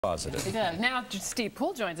Positive. Yeah. Now Steve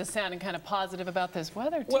Pool joins us sounding kind of positive about this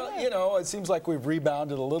weather, too. Well, you know, it seems like we've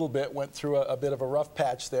rebounded a little bit, went through a bit of a rough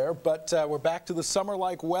patch there, but we're back to the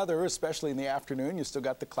summer-like weather, especially in the afternoon. You still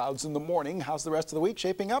got the clouds in the morning. How's the rest of the week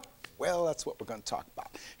shaping up? Well, that's what we're going to talk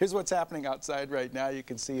about. Here's what's happening outside right now. You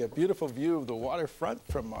can see a beautiful view of the waterfront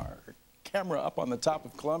from our camera up on the top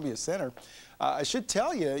of Columbia Center. I should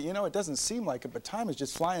tell you, you know, it doesn't seem like it, but time is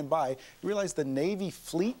just flying by. You realize the Navy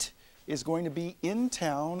fleet is going to be in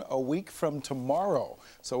town a week from tomorrow.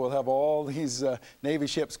 So we'll have all these Navy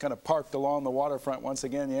ships kind of parked along the waterfront once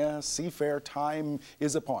again. Yeah, seafair time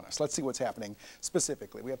is upon us. Let's see what's happening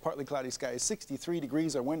specifically. We have partly cloudy skies, 63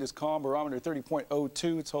 degrees. Our wind is calm, barometer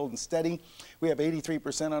 30.02. It's holding steady. We have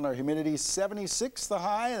 83% on our humidity, 76 the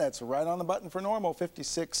high. That's right on the button for normal,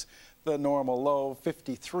 56 the normal low,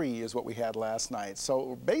 53 is what we had last night.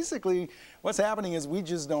 So basically what's happening is we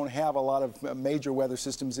just don't have a lot of major weather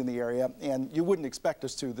systems in the area, and you wouldn't expect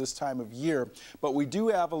us to this time of year, but we do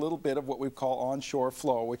have a little bit of what we call onshore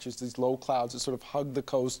flow, which is these low clouds that sort of hug the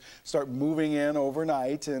coast, start moving in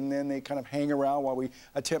overnight, and then they kind of hang around while we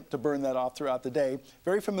attempt to burn that off throughout the day.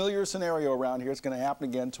 Very familiar scenario around here. It's going to happen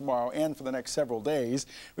again tomorrow and for the next several days.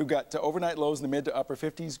 We've got overnight lows in the mid to upper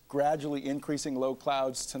 50s, gradually increasing low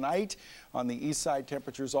clouds tonight. On the east side,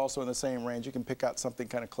 temperatures also in the same range. You can pick out something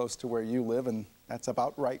kind of close to where you live, and that's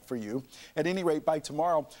about right for you. At any rate, by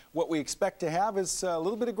tomorrow, what we expect to have is a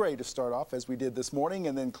little bit of gray to start off, as we did this morning,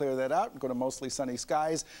 and then clear that out and go to mostly sunny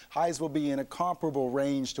skies. Highs will be in a comparable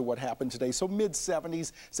range to what happened today, so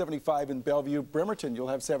mid-70s, 75 in Bellevue. Bremerton, you'll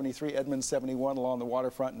have 73, Edmonds 71 along the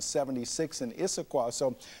waterfront, and 76 in Issaquah.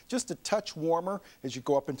 So just a touch warmer as you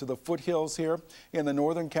go up into the foothills here. In the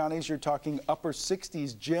northern counties, you're talking upper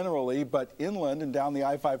 60s generally, but inland and down the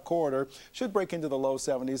I-5 corridor should break into the low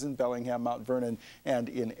 70s in Bellingham, Mount Vernon, and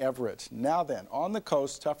in Everett. Now then, on the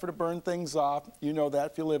coast, tougher to burn things off. You know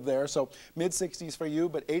that if you live there. So mid-60s for you,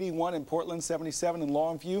 but 81 in Portland, 77 in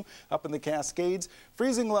Longview, up in the Cascades.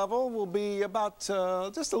 Freezing level will be about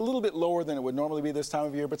just a little bit lower than it would normally be this time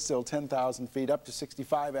of year, but still 10,000 feet, up to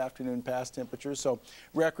 65 afternoon pass temperatures. So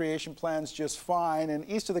recreation plans just fine. And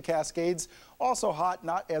east of the Cascades, also hot,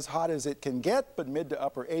 not as hot as it can get, but mid to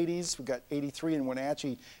upper 80s. We've got 83 in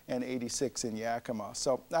Wenatchee and 86 in Yakima.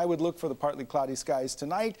 So I would look for the partly cloudy skies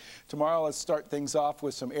tonight. Tomorrow, let's start things off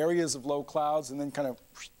with some areas of low clouds and then kind of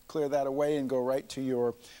clear that away and go right to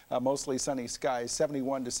your mostly sunny skies,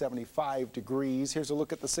 71 to 75 degrees. Here's a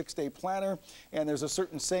look at the 6-day planner, and there's a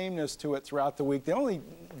certain sameness to it throughout the week. The only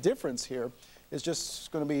difference here is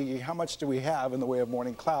just going to be how much do we have in the way of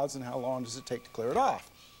morning clouds and how long does it take to clear it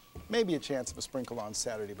off. Maybe a chance of a sprinkle on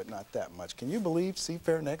Saturday, but not that much. Can you believe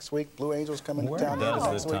Seafair next week? Blue Angels coming to town Where next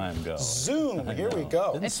does the time go? Zoom, here we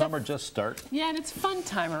go. Didn't summer just start? Yeah, and it's fun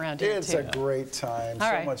time around here, It's too. a great time. All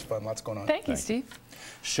So right. much fun. Lots going on. Thank you, Steve.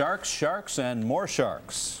 Sharks, sharks, and more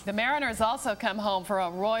sharks. The Mariners also come home for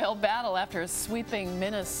a royal battle after sweeping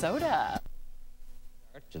Minnesota.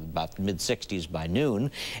 To about mid-60s by noon,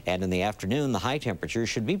 and in the afternoon the high temperature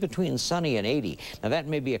should be between sunny and 80. Now that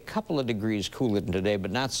may be a couple of degrees cooler than today,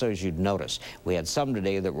 but not so as you'd notice. We had some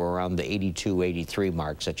today that were around the 82, 83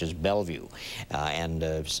 mark, such as Bellevue, and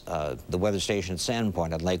the weather station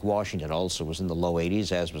Sandpoint on Lake Washington also was in the low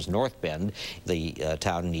 80s, as was North Bend, the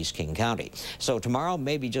town in East King County. So tomorrow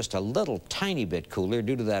maybe just a little tiny bit cooler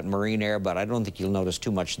due to that marine air, but I don't think you'll notice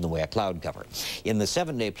too much in the way of cloud cover. In the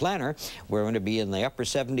 7-day planner, we're going to be in the upper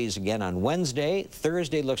 70s again on Wednesday.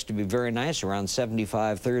 Thursday looks to be very nice, around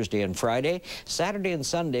 75 Thursday and Friday. Saturday and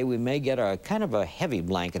Sunday, we may get a kind of a heavy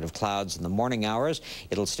blanket of clouds in the morning hours.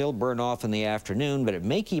 It'll still burn off in the afternoon, but it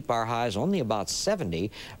may keep our highs only about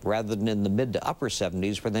 70 rather than in the mid to upper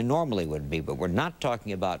 70s where they normally would be. But we're not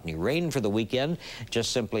talking about any rain for the weekend,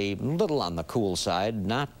 just simply a little on the cool side,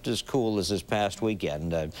 not as cool as this past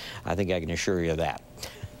weekend. I think I can assure you that.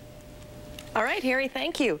 All right, Harry,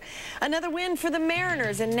 thank you. Another win for the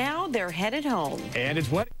Mariners, and now they're headed home. And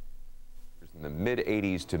it's what? In the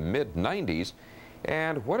mid-80s to mid-90s.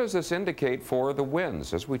 And what does this indicate for the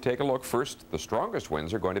winds? As we take a look, first, the strongest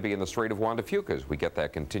winds are going to be in the Strait of Juan de Fuca as we get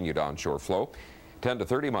that continued onshore flow. 10 to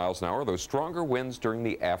 30 miles an hour, those stronger winds during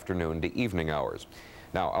the afternoon to evening hours.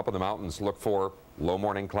 Now, up in the mountains, look for low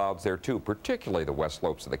morning clouds there, too, particularly the west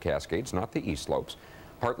slopes of the Cascades, not the east slopes.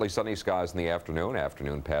 Partly sunny skies in the afternoon.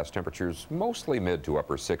 Afternoon pass temperatures mostly mid to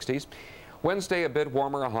upper 60s. Wednesday a bit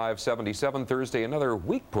warmer, a high of 77. Thursday another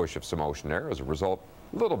weak push of some ocean air. As a result,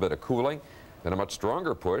 a little bit of cooling. Then a much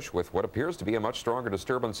stronger push with what appears to be a much stronger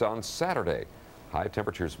disturbance on Saturday. High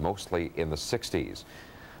temperatures mostly in the 60s.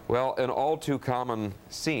 Well, an all too common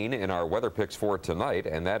scene in our weather picks for tonight,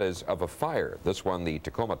 and that is of a fire. This one, the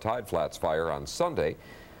Tacoma Tide Flats fire on Sunday.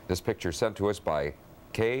 This picture sent to us by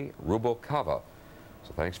K. Rubalcava.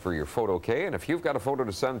 So thanks for your photo, Kay. And if you've got a photo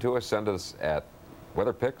to send to us, send us at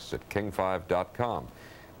weatherpics@king5.com.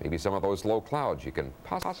 Maybe some of those low clouds you can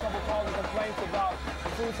possibly. Calls and complaints about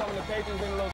some of the patrons in a little